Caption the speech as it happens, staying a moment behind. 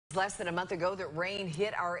Less than a month ago that rain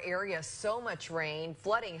hit our area. So much rain,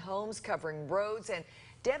 flooding homes, covering roads, and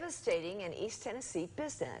devastating an East Tennessee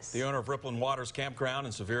business. The owner of Rippling Waters Campground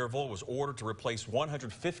in Sevierville was ordered to replace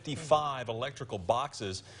 155 electrical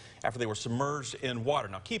boxes after they were submerged in water.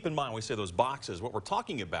 Now keep in mind, we say those boxes, what we're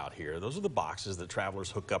talking about here, those are the boxes that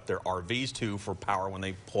travelers hook up their RVs to for power when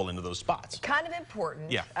they pull into those spots. Kind of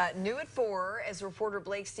important. Yeah. New at 4, as reporter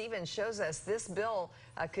Blake Stevens shows us, this bill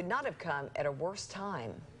could not have come at a worse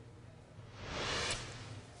time.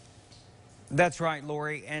 That's right,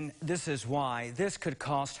 Lori, and this is why this could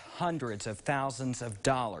cost hundreds of thousands of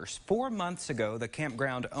dollars. 4 months ago, the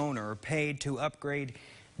campground owner paid to upgrade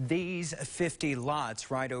these 50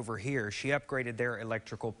 lots right over here. She upgraded their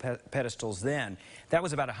electrical pedestals then. That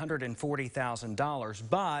was about $140,000,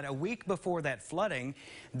 but a week before that flooding,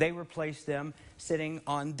 they replaced them sitting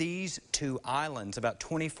on these 2 islands, about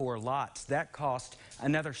 24 lots. That cost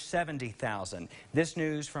another $70,000. This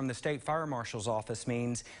news from the state fire marshal's office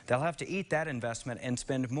means they'll have to eat that investment and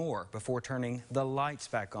spend more before turning the lights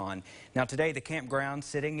back on. Now today, the campground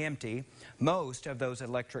sitting empty. Most of those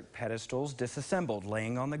electric pedestals disassembled,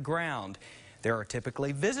 laying on the ground. There are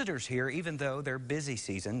typically visitors here, even though their busy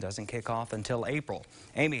season doesn't kick off until April.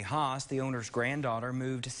 Amy Haas, the owner's granddaughter,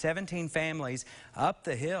 moved 17 families up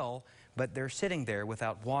the hill, but they're sitting there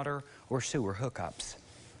without water or sewer hookups.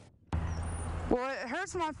 Well, it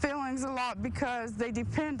hurts my feelings a lot because they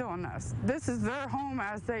depend on us. This is their home,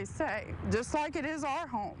 as they say, just like it is our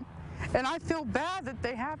home. And I feel bad that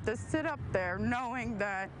they have to sit up there knowing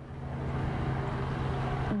that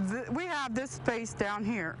we have this space down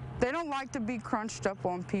here. They don't like to be crunched up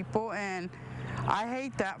on people, and I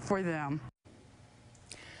hate that for them.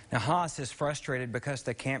 Now, Haas is frustrated because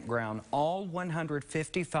the campground, all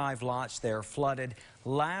 155 lots there, flooded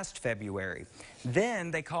last February.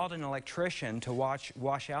 Then they called an electrician to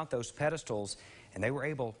wash out those pedestals, and they were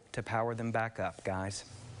able to power them back up, guys.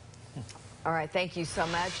 All right, thank you so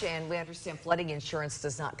much. And we understand flooding insurance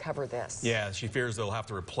does not cover this. Yeah, she fears they'll have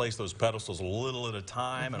to replace those pedestals a little at a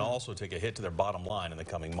time and also take a hit to their bottom line in the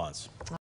coming months.